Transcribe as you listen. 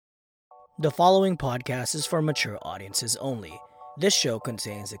The following podcast is for mature audiences only. This show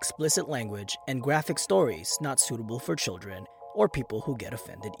contains explicit language and graphic stories not suitable for children or people who get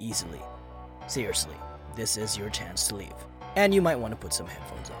offended easily. Seriously, this is your chance to leave. And you might want to put some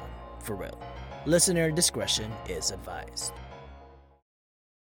headphones on. For real. Listener discretion is advised.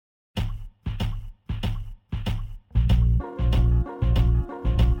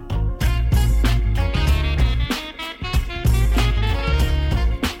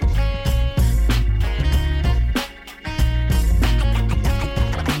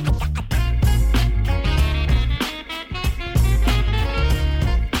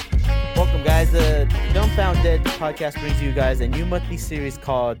 The Dumbfounded podcast brings you guys a new monthly series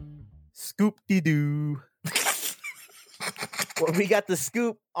called Scoopdeedoo. Where we got the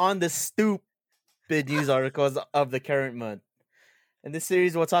scoop on the stupid news articles of the current month. In this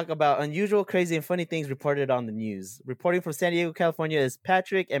series, we'll talk about unusual, crazy, and funny things reported on the news. Reporting from San Diego, California is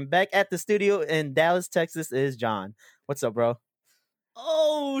Patrick, and back at the studio in Dallas, Texas is John. What's up, bro?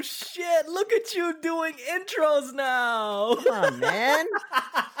 Oh, shit. Look at you doing intros now. Come on, man.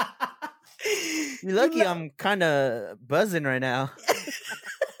 You're lucky I'm kind of buzzing right now.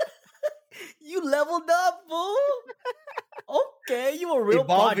 You leveled up, fool. Okay, you a real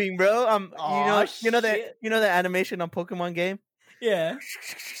evolving, bro. You know shit. the animation on Pokemon game? Yeah.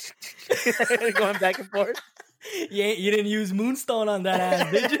 Going back and forth. You didn't use Moonstone on that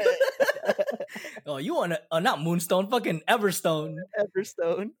ass, did you? Oh, you want to not Moonstone, fucking Everstone.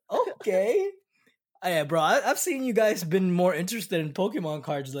 Everstone. Okay. Yeah, bro, I've seen you guys been more interested in Pokemon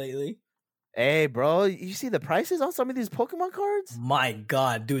cards lately. Hey, bro, you see the prices on some of these Pokemon cards? My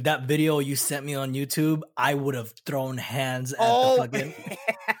God, dude, that video you sent me on YouTube, I would have thrown hands at the fucking...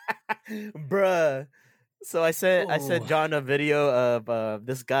 Bruh. So I sent John a video of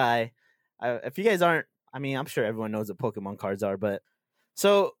this guy. If you guys aren't, I mean, I'm sure everyone knows what Pokemon cards are, but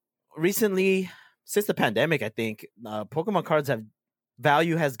so recently, since the pandemic, I think, Pokemon cards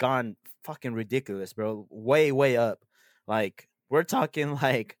value has gone fucking ridiculous, bro. Way, way up. Like, we're talking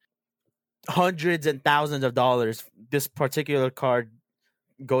like hundreds and thousands of dollars. This particular card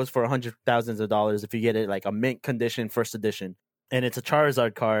goes for hundreds of thousands of dollars if you get it like a mint condition first edition, and it's a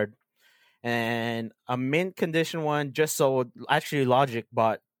Charizard card. And a mint condition one just sold. Actually, Logic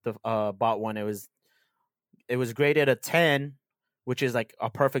bought one. It was graded a 10, which is like a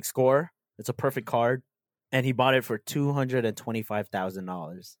perfect score. It's a perfect card, and he bought it for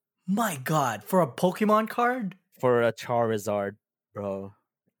 $225,000. My God, for a Pokemon card? For a Charizard, bro.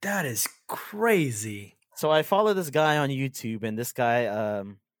 That is crazy. So I follow this guy on YouTube, and this guy,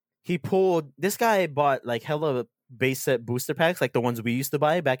 this guy bought like hella base set booster packs, like the ones we used to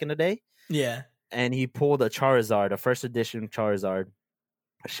buy back in the day. Yeah. And he pulled a Charizard, a first edition Charizard,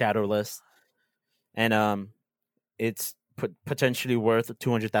 a Shadowless. And it's potentially worth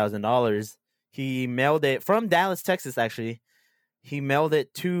 $200,000. He mailed it from Dallas, Texas, actually. He mailed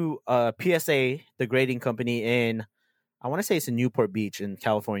it to PSA, the grading company in, I want to say it's in Newport Beach in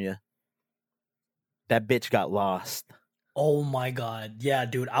California. That bitch got lost. Oh my God. Yeah,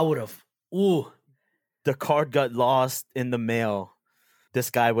 dude, I would have. Ooh. The card got lost in the mail.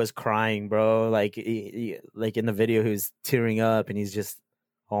 This guy was crying, bro. Like, like in the video, he was tearing up, and he's just,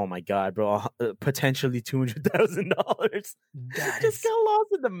 oh my God, bro. Potentially $200,000. Just got lost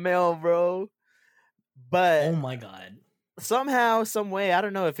in the mail, bro. But oh my God. Somehow, some way, I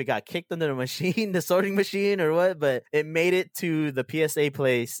don't know if it got kicked under the machine, the sorting machine or what, but it made it to the PSA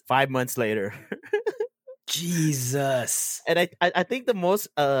place 5 months later. Jesus. And I think the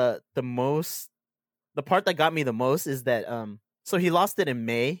part that got me the most is that so he lost it in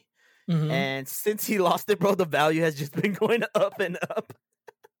May, and since he lost it, bro, the value has just been going up and up.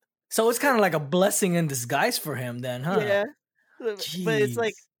 So it's kind of like a blessing in disguise for him then, huh? Yeah. Jeez. But it's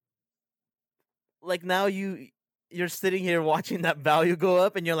like now you're sitting here watching that value go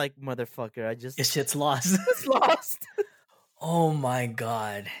up, and you're like, motherfucker, this shit's lost. It's lost. Oh my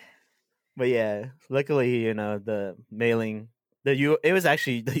God. But yeah, luckily, the mailing, it was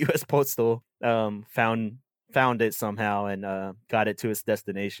actually the U.S. Postal found it somehow and got it to its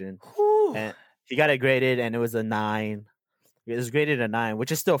destination. Whew. And he got it graded, and it was a 9. It was graded a 9,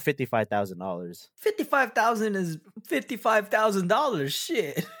 which is still $55,000. $55,000 is $55,000.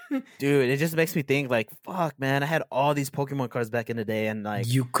 Shit, dude, it just makes me think like, fuck, man, I had all these Pokemon cards back in the day, and like,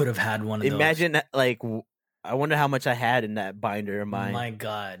 you could have had one of those. Imagine that, like, I wonder how much I had in that binder of mine. My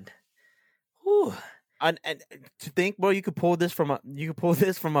God. Whew. And to think, bro, you could pull this from a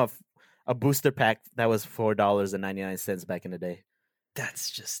booster pack that was $4.99 back in the day. That's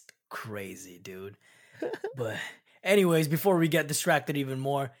just crazy, dude. But anyways, before we get distracted even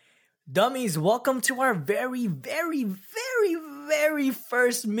more, dummies, welcome to our very, very, very, very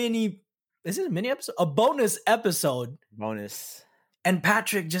first mini Is it a mini episode? A bonus episode. Bonus. And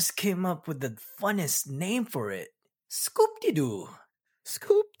Patrick just came up with the funnest name for it. Scoopdeedoo.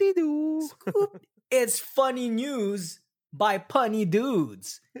 Scoopdeedoo. It's funny news by punny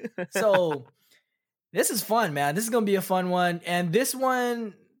dudes. So this is fun, man. This is going to be a fun one. And this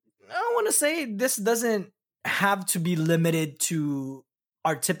one, I want to say this doesn't have to be limited to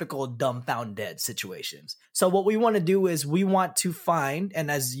our typical dumbfounded situations. So what we want to do is we want to find,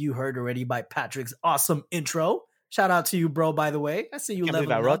 and as you heard already by Patrick's awesome intro, shout out to you, bro, by the way. I see you I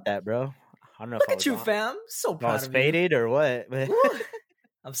leveling up. wrote that, bro. I don't know. Look at you, fam. So proud of you. Faded or what?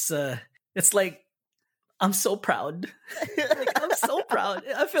 I'm so, it's like, I'm so proud. Like, I'm so proud.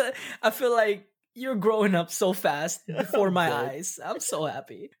 I feel like you're growing up so fast before my eyes. I'm so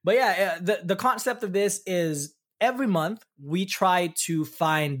happy. But yeah, the concept of this is every month we try to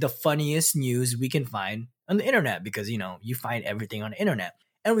find the funniest news we can find on the internet because, you know, you find everything on the internet.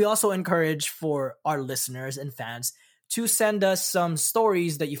 And we also encourage for our listeners and fans to send us some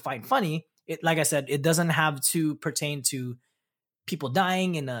stories that you find funny. Like I said, it doesn't have to pertain to people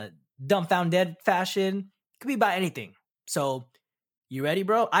dying in a dumbfounded fashion. It could be about anything. So you ready,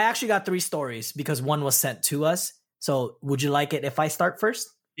 bro? I actually got 3 stories because one was sent to us. So would you like it if I start first?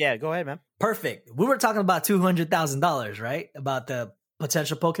 Yeah, go ahead, man. Perfect. We were talking about $200,000, right? About the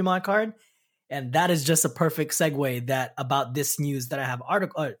potential Pokemon card. And that is just a perfect segue that about this news that I have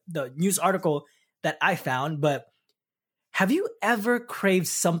the news article that I found. But have you ever craved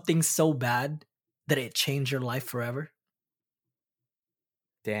something so bad that it changed your life forever?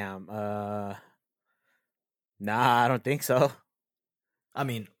 Damn. Nah, I don't think so. I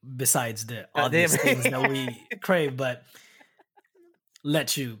mean, besides the obvious things that we crave, but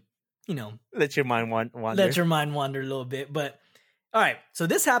let your mind wander. Let your mind wander a little bit. But all right, so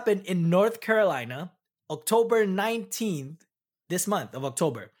this happened in North Carolina, October 19th, this month of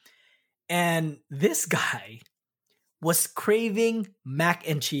October. And this guy was craving mac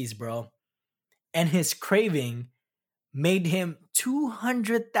and cheese, bro. And his craving made him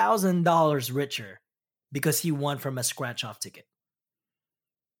 $200,000 richer because he won from a scratch-off ticket.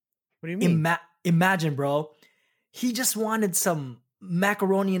 What do you mean? Imagine, bro. He just wanted some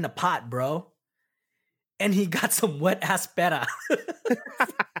macaroni in a pot, bro. And he got some wet-ass pera.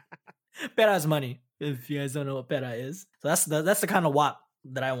 Pera is money, if you guys don't know what pera is. So that's the kind of wop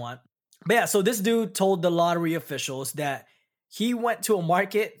that I want. But yeah, so this dude told the lottery officials that he went to a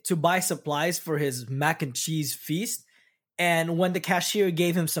market to buy supplies for his mac and cheese feast. And when the cashier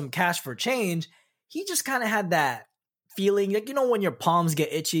gave him some cash for change, he just kind of had that feeling, like, you know, when your palms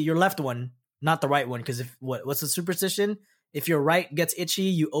get itchy, your left one, not the right one, because what's the superstition? If your right gets itchy,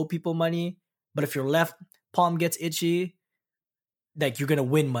 you owe people money. But if your left palm gets itchy, like, you're gonna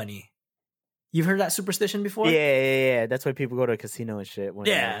win money. You've heard that superstition before? Yeah. That's why people go to a casino and shit.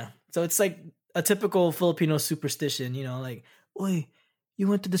 Yeah. So it's like a typical Filipino superstition, you know, like, oi, you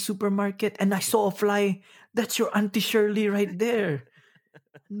went to the supermarket and I saw a fly. That's your Auntie Shirley right there.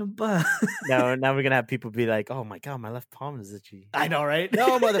 No, but now we're gonna have people be like, "Oh my god, my left palm is itchy." I know, right?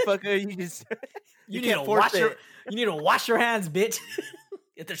 No, motherfucker, you just you need to wash you need to wash your hands, bitch.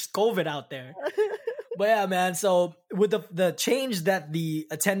 If there's COVID out there. But yeah, man. So with the change that the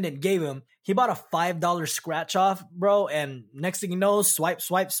attendant gave him, he bought a $5 scratch off, bro. And next thing you know, swipe,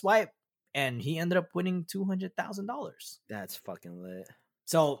 and he ended up winning $200,000. That's fucking lit.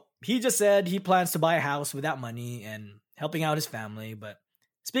 So he just said he plans to buy a house with that money and helping out his family. But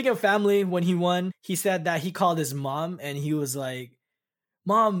speaking of family, when he won, he said that he called his mom and he was like,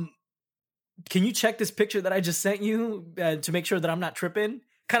 "Mom, can you check this picture that I just sent you to make sure that I'm not tripping?"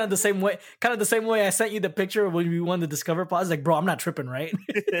 Kind of the same way I sent you the picture when we won the Discover Pause. Like, bro, I'm not tripping, right?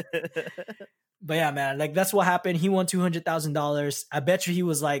 But yeah, man, like, that's what happened. He won $200,000. I bet you he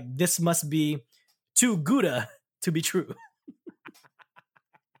was like, this must be too Gouda to be true.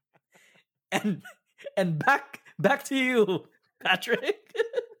 and back to you, Patrick.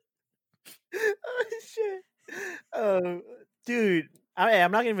 Oh shit. Dude,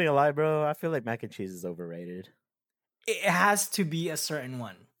 I'm not even gonna lie, bro. I feel like mac and cheese is overrated. It has to be a certain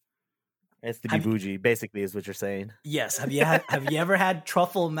one. It has to be bougie, basically, is what you're saying. Yes. Have you ever had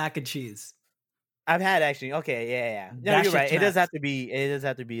truffle mac and cheese? I've had, actually. Okay, yeah. No, you're right. It does have to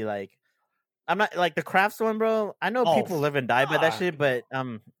be like, I'm not like the Crafts one, bro. I know people live and die by that shit, but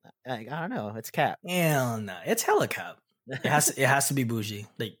like, I don't know. It's cap. Hell no, it's hella cap. It has to be bougie.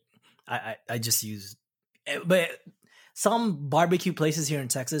 Like, I just use, but some barbecue places here in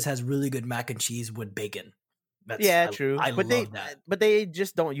Texas has really good mac and cheese with bacon. True. I love that. But they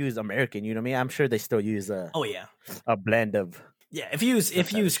just don't use American. You know what I mean? I'm sure they still use a blend of. Yeah, if you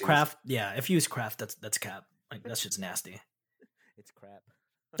use Kraft, that's cap. Like, that shit's nasty. It's crap.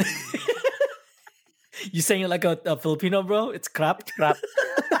 You saying it like a Filipino, bro? It's crap. Crap.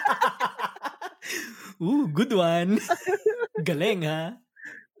 Ooh, good one. Galing, huh?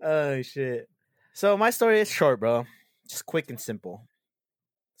 Oh shit. So my story is short, bro. Just quick and simple.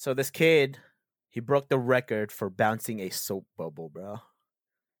 So this kid, he broke the record for bouncing a soap bubble, bro.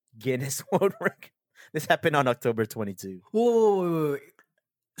 Guinness World Record. This happened on October 22. Whoa.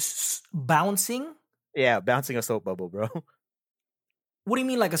 Bouncing? Yeah, bouncing a soap bubble, bro. What do you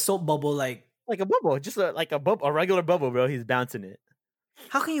mean like a soap bubble? Like Like a bubble, just like a bubble, a regular bubble, bro. He's bouncing it.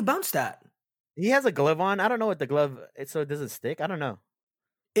 how can you bounce that? He has a glove on. I don't know what the glove so it doesn't stick. I don't know.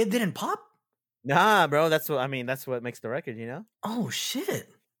 It didn't pop? Nah, bro. That's what makes the record, you know? Oh shit.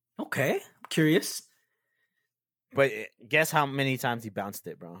 Okay. Curious. But guess how many times he bounced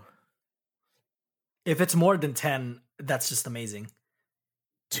it, bro? If it's more than 10, that's just amazing.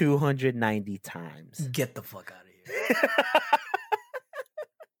 290 times. Get the fuck out of here.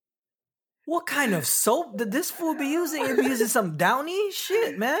 What kind of soap did this fool be using? He be using some Downy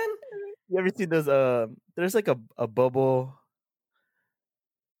shit, man. You ever seen those? There's like a bubble.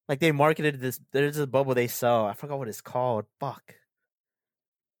 Like they marketed this. There's a bubble they sell. I forgot what it's called. Fuck.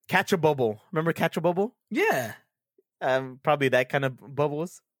 Catch a bubble. Remember Catch a Bubble? Yeah. Probably that kind of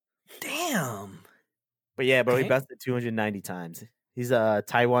bubbles. Damn. But yeah, bro, Okay. he bounced it 290 times. He's a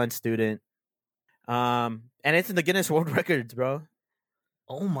Taiwan student. And it's in the Guinness World Records, bro.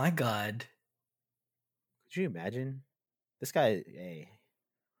 Oh my god. Could you imagine? This guy's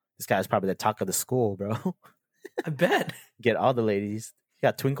probably the talk of the school, bro. I bet. Get all the ladies. He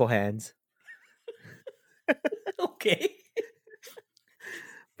got twinkle hands. Okay.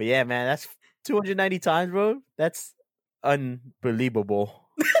 But yeah, man, that's 290 times, bro. That's unbelievable.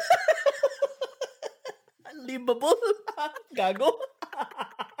 Unbelievable. Gago.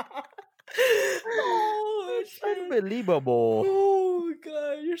 Oh, shit. Unbelievable. Oh,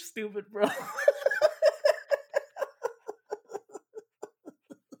 God. You're stupid, bro.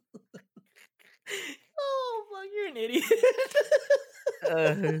 Oh, fuck. You're an idiot.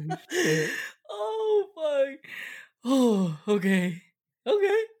 Shit. Oh, fuck. Oh, okay.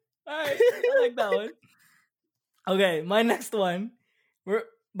 Okay. All right. I like that one. Okay, my next one.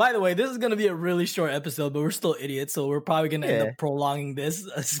 By the way, this is gonna be a really short episode, but we're still idiots, so we're probably gonna end up prolonging this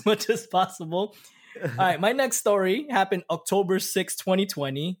as much as possible. All right, my next story happened October 6,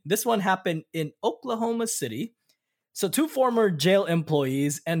 2020. This one happened in Oklahoma City. So two former jail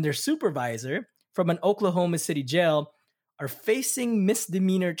employees and their supervisor from an Oklahoma City jail are facing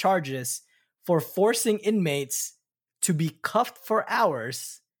misdemeanor charges for forcing inmates to be cuffed for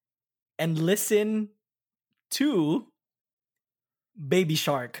hours and listen to Baby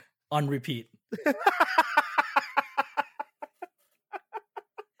Shark on repeat.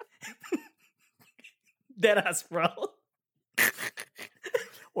 Deadass, bro.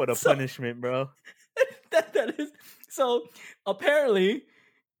 What a punishment, bro. That is. So apparently,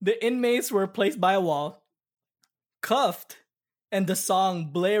 the inmates were placed by a wall, cuffed, and the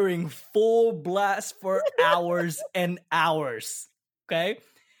song blaring full blast for hours and hours. Okay?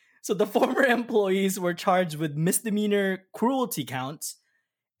 So the former employees were charged with misdemeanor cruelty counts.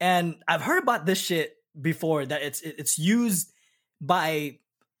 And I've heard about this shit before, that it's used by,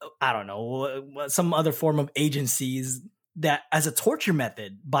 I don't know, some other form of agencies that as a torture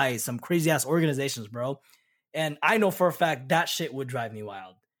method by some crazy ass organizations, bro. And I know for a fact that shit would drive me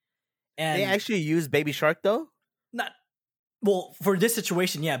wild. And They actually use Baby Shark though? not well for this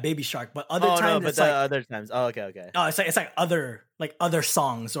situation, yeah, Baby Shark. But other times, it's other times. Oh, okay. Oh, it's like other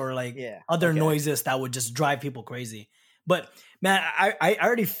songs or other noises that would just drive people crazy. But man, I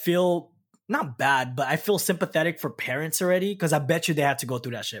already feel not bad, but I feel sympathetic for parents already, because I bet you they had to go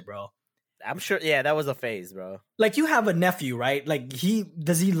through that shit, bro. I'm sure. Yeah, that was a phase, bro. Like, you have a nephew, right? Like,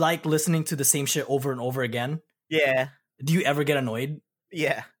 does he like listening to the same shit over and over again? Yeah. Do you ever get annoyed?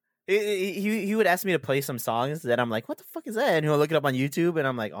 Yeah. He would ask me to play some songs that I'm like, what the fuck is that? And he'll look it up on YouTube, and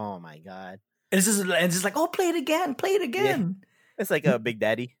I'm like, oh my god. And it's just like, oh, play it again. Yeah. It's like a Big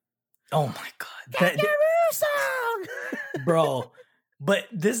Daddy. Oh my god, Kangaroo song, bro. But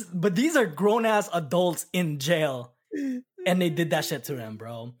these are grown ass adults in jail, and they did that shit to them,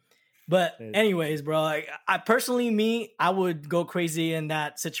 bro. But anyways, bro, I personally, I would go crazy in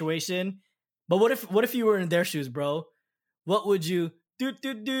that situation. But what if you were in their shoes, bro? What would you do? What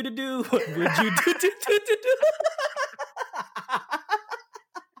would you do?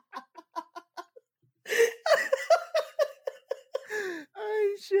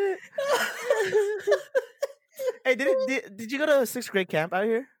 Oh shit! Hey, did you go to sixth grade camp out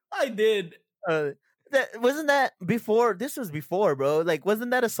here? I did. Wasn't that before? This was before, bro. Like,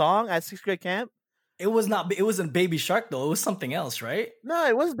 wasn't that a song at sixth grade camp? It was not. It wasn't Baby Shark though. It was something else, right? No,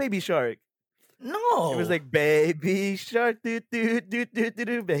 it was Baby Shark. No. It was like baby shark, doo doo doo doo doo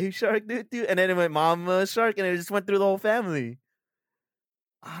doo, baby shark, doo doo, and then it went mama shark, and it just went through the whole family.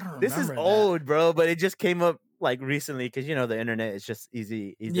 I don't This is remember that. old, bro, but it just came up like recently because the internet is just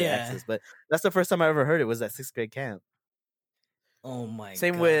easy to access. But that's the first time I ever heard it was at 6th grade camp. Oh my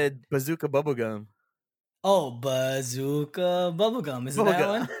Same god. with Bazooka Bubblegum. Oh, Bazooka Bubblegum. Is it that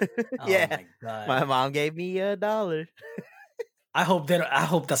one? Yeah. Oh my god. My mom gave me $1. I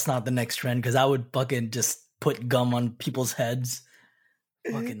hope that's not the next trend because I would fucking just put gum on people's heads.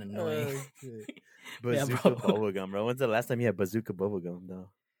 Fucking annoying. Bazooka Bubblegum, bro. When's the last time you had Bazooka Bubblegum, though?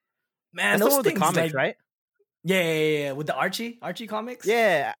 Man, that's those the things, comics, like, right? Yeah. With the Archie comics?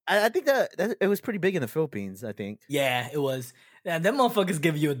 Yeah. I think that it was pretty big in the Philippines, I think. Yeah, it was. Yeah, them motherfuckers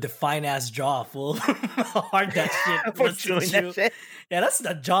give you a defined ass jaw, fool. How hard that shit was to chew. That shit. Yeah, that's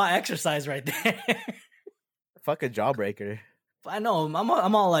the jaw exercise right there. Fuck a jawbreaker. I know.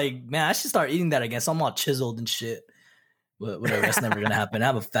 I'm all like, man, I should start eating that again. So I'm all chiseled and shit. But whatever, that's never gonna happen.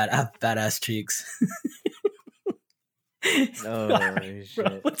 I have fat ass cheeks. Oh right, shit!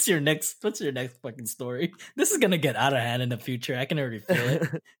 bro, what's your next fucking story? This is gonna get out of hand in the future. I can already feel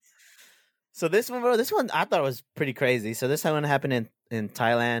it. So this one I thought was pretty crazy. So this one happened in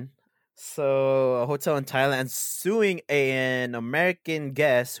Thailand. So a hotel in Thailand suing an American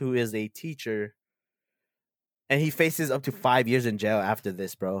guest who is a teacher, and he faces up to 5 years in jail after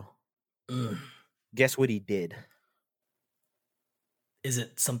this, bro. Guess what he did? Is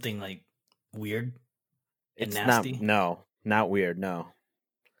it something like weird and It's nasty? not weird. No,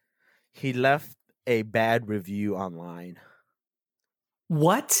 he left a bad review online.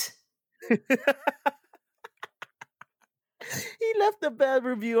 What? He left a bad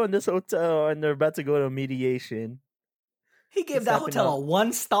review on this hotel, and they're about to go to mediation. He gave that hotel a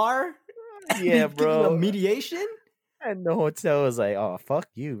 1 star? Yeah, bro. A mediation? And the hotel was like, "Oh, fuck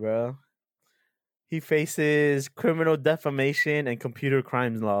you, bro." He faces criminal defamation and computer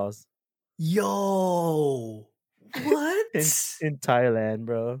crimes laws. Yo, what? in Thailand,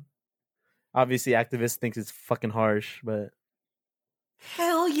 bro. Obviously, activists think it's fucking harsh, but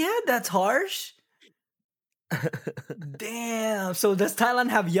hell yeah, that's harsh. Damn. So does Thailand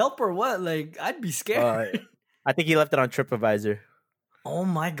have Yelp or what? Like, I'd be scared. I think he left it on TripAdvisor. Oh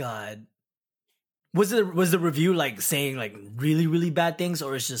my god. Was the review like saying like really, really bad things,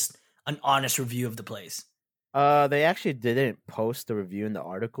 or is just an honest review of the place? They actually didn't post the review in the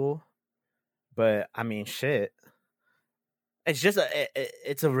article, but I mean, shit. It's just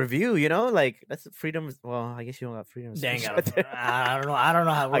it's a review, like that's freedom. Well, I guess you don't got freedom. Dang, I don't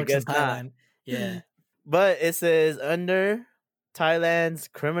know how it works in Thailand. Not. Yeah, but it says under Thailand's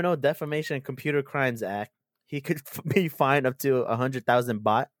Criminal Defamation and Computer Crimes Act, he could be fined up to 100,000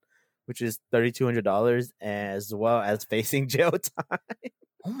 baht, which is $3,200, as well as facing jail time.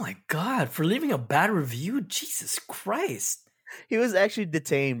 Oh my god, for leaving a bad review? Jesus Christ. He was actually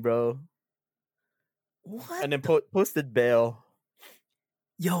detained, bro. What? And then posted bail.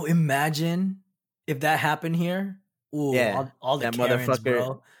 Yo, imagine if that happened here. Ooh, yeah, all the Karens,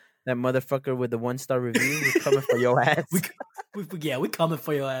 bro. That motherfucker with the 1-star review was coming for your ass. we coming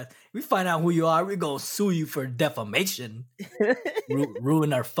for your ass. We find out who you are, we gonna sue you for defamation.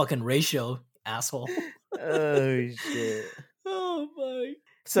 Ruin our fucking ratio, asshole. Oh, shit. Oh, my.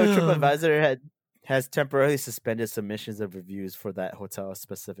 So TripAdvisor has temporarily suspended submissions of reviews for that hotel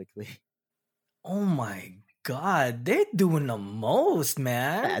specifically. Oh my god, they're doing the most,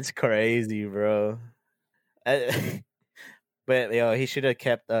 man. That's crazy, bro. But yo, he should have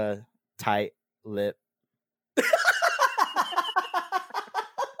kept a tight lip.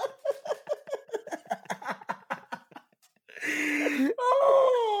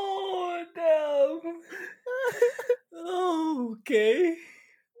 Oh damn. Oh, okay.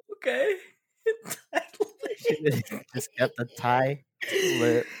 Just kept a tight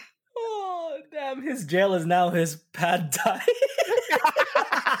lip. Oh damn! His jail is now his pad thai.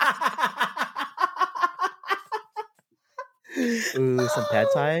 Ooh, some pad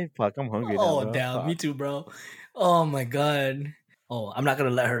thai? Fuck, I'm hungry now. Oh damn, fuck. Me too, bro. Oh my god. Oh, I'm not gonna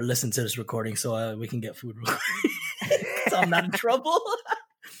let her listen to this recording so we can get food real quick. So I'm not in trouble.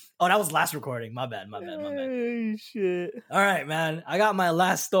 Oh, that was last recording. My bad. Oh, shit. All right, man. I got my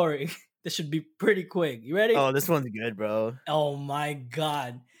last story. This should be pretty quick. You ready? Oh, this one's good, bro. Oh my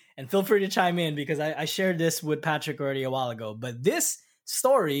god. And feel free to chime in because I shared this with Patrick already a while ago. But this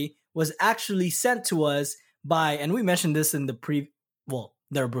story was actually sent to us by, and we mentioned this in the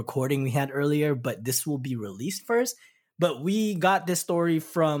the recording we had earlier, but this will be released first. But we got this story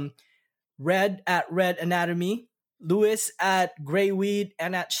from Red at Red Anatomy, Lewis at Grey Weed,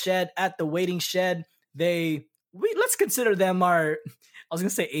 and at Shed at the Waiting Shed. Let's consider them our I was gonna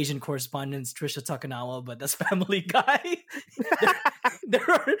say Asian correspondents, Trisha Takanawa, but that's Family Guy.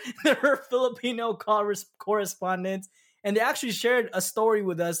 there, there are Filipino correspondents, and they actually shared a story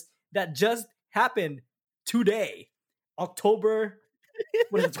with us that just happened today, October,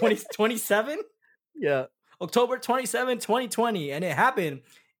 what is it, 2027? Yeah. October 27, 2020, and it happened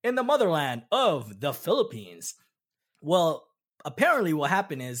in the motherland of the Philippines. Well, apparently what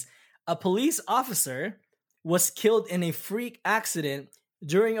happened is a police officer was killed in a freak accident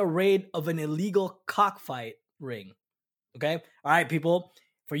during a raid of an illegal cockfight ring. Okay? All right, people.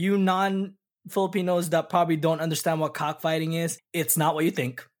 For you non-Filipinos that probably don't understand what cockfighting is, it's not what you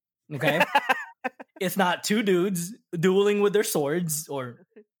think. Okay? It's not two dudes dueling with their swords or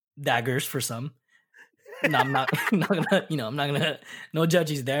daggers for some. No, I'm not gonna, I'm not gonna, no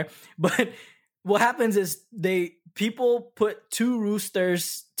judges there. But what happens is people put two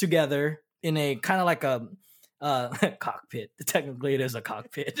roosters together in a kind of like a cockpit. Technically, it is a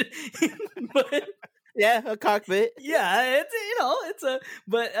cockpit, but yeah, a cockpit. Yeah,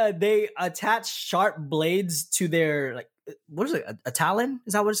 they attach sharp blades to their what is it? A talon?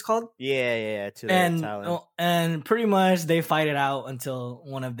 Is that what it's called? Yeah, to their talon. And pretty much they fight it out until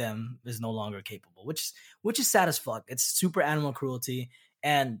one of them is no longer capable, which is sad as fuck. It's super animal cruelty,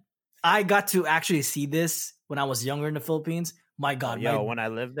 and I got to actually see this when I was younger in the Philippines. My God, when I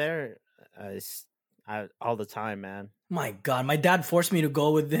lived there, all the time, man. My God, my dad forced me to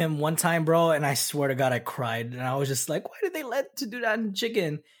go with him one time, bro, and I swear to God, I cried, and I was just like, "Why did they let to do that in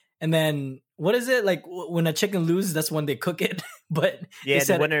chicken?" And then what is it like when a chicken loses? That's when they cook it. But yeah,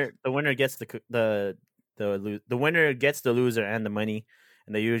 the winner gets the winner gets the loser and the money,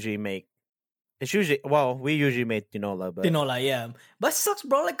 and they usually make. It's usually we usually make tinola, but tinola, yeah. But it sucks,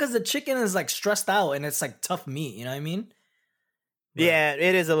 bro. Like, cause the chicken is like stressed out and it's like tough meat. You know what I mean? But, yeah,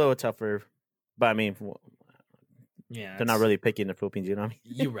 it is a little tougher, but I mean, yeah, they're not really picky in the Philippines. You know what I mean?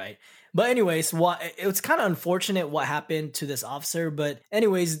 You're right. But anyways, it was kind of unfortunate what happened to this officer. But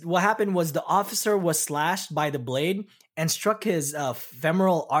anyways, what happened was the officer was slashed by the blade and struck his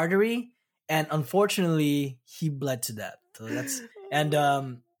femoral artery, and unfortunately, he bled to death. So that's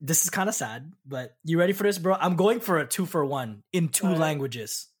this is kind of sad, but you ready for this, bro? I'm going for a 2-for-1 in two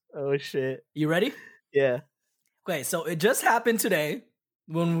languages. Oh, shit. You ready? Yeah. Okay, so it just happened today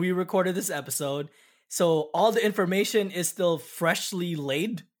when we recorded this episode. So all the information is still freshly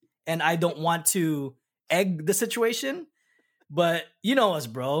laid, and I don't want to egg the situation. But you know us,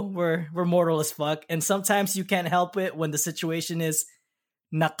 bro. We're mortal as fuck, and sometimes you can't help it when the situation is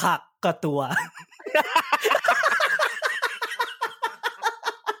nakakatuwa.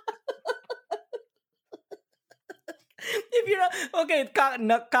 If you're not okay,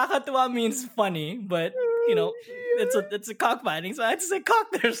 kakatuwa means funny, but it's a cockfighting, so I had to say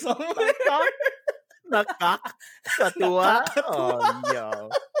cock there somewhere. Nakakatuwa. Oh, yo,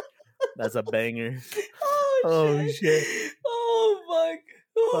 that's a banger. Oh shit. Oh fuck.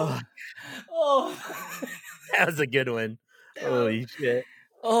 Oh. That was a good one. Holy shit.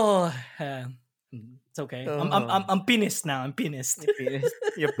 Oh, it's okay. I'm finished now. I'm finished.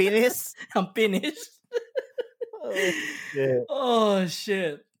 You're finished? I'm finished. Oh shit. Oh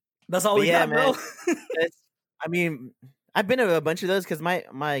shit. That's all we got, bro. I mean, I've been to a bunch of those because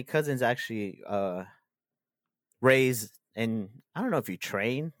my cousins actually raise, and I don't know if you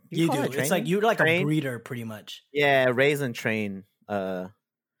train. You do. It's like you're like a breeder, pretty much. Yeah, raise and train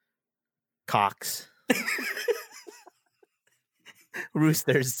cocks.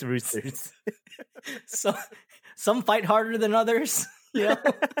 Roosters. So some fight harder than others,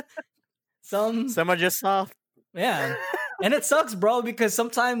 Some are just soft. Yeah. And it sucks, bro, because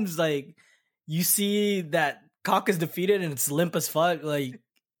sometimes like you see that cock is defeated and it's limp as fuck. Like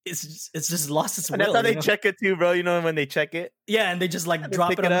it's just lost its will. And that's how they check it too, bro. You know when they check it? Yeah, and they just like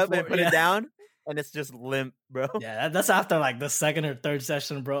drop it up and put it down, and it's just limp, bro. Yeah, that's after like the second or third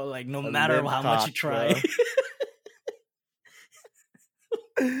session, bro. Like no matter how much you try.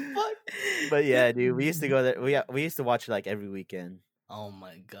 But yeah, dude, we used to go there. We used to watch it like every weekend. Oh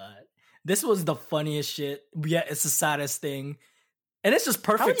my God. This was the funniest shit. Yeah, it's the saddest thing. And it's just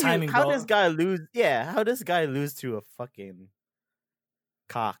perfect timing, bro. How does guy lose? Yeah, how does guy lose to a fucking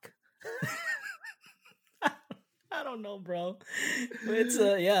cock? I don't know, bro. It's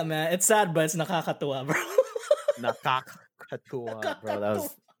yeah, man. It's sad, but it's nakakatuwa, bro. Nakakatuwa, bro.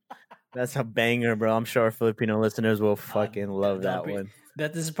 That's a banger, bro. I'm sure our Filipino listeners will fucking love that one.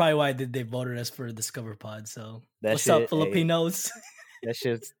 This is probably why they voted us for Discover Pod. So what's up, Filipinos? That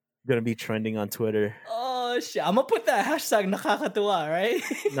shit's gonna be trending on Twitter. Oh shit! I'm gonna put that hashtag nakakatuwa, right?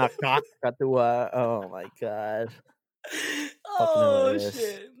 Nakakatuwa. Oh my God. Oh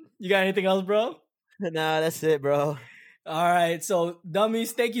shit! You got anything else, bro? Nah, that's it, bro. All right. So,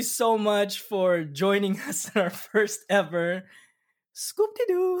 dummies, thank you so much for joining us in our first ever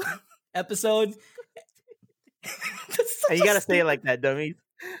Scoopdeedoo episode. And you gotta say it like that, dummies.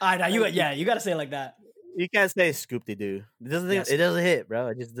 All right, you got to say it like that. You can't say Scoopdeedoo. It doesn't. Yes. It doesn't hit, bro.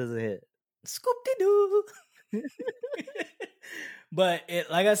 It just doesn't hit. Scoopdeedoo. But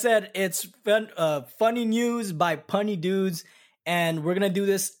like I said, it's funny news by punny dudes, and we're gonna do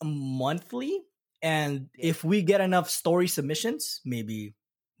this monthly. And if we get enough story submissions, maybe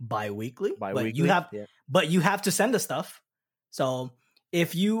bi-weekly. But you have to send us stuff. So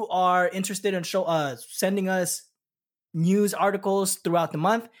if you are interested in sending us news articles throughout the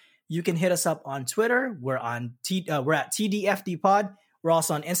month, you can hit us up on Twitter. We're on we're at TDFD Pod. We're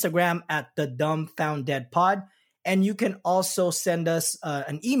also on Instagram at the Dumb Found Dead Pod. And you can also send us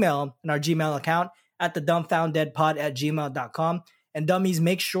an email in our Gmail account at the dumbfounddeadpod@gmail.com. And dummies,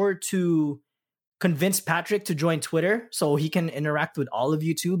 make sure to convince Patrick to join Twitter so he can interact with all of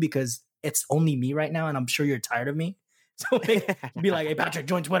you too, because it's only me right now and I'm sure you're tired of me. So be like, hey, Patrick,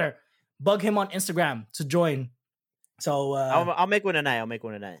 join Twitter. Bug him on Instagram to join. So I'll make one tonight. All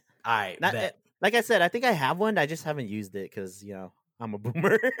right. Like I said, I think I have one. I just haven't used it because, I'm a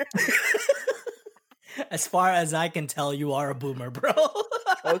boomer. As far as I can tell, you are a boomer, bro.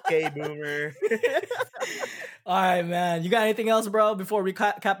 Okay, boomer. All right, man. You got anything else, bro, before we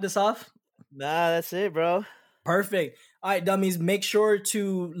cap this off? Nah, that's it, bro. Perfect. All right, dummies, make sure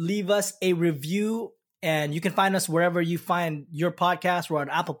to leave us a review, and you can find us wherever you find your podcast. We're on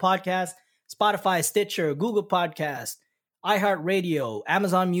Apple Podcasts, Spotify, Stitcher, Google Podcasts, iHeartRadio,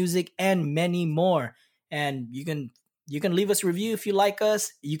 Amazon Music, and many more. And you can leave us a review if you like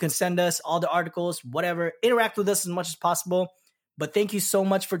us. You can send us all the articles, whatever. Interact with us as much as possible. But thank you so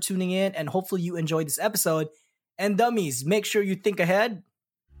much for tuning in, and hopefully you enjoyed this episode. And dummies, make sure you think ahead.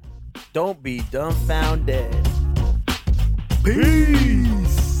 Don't be dumbfounded. Peace.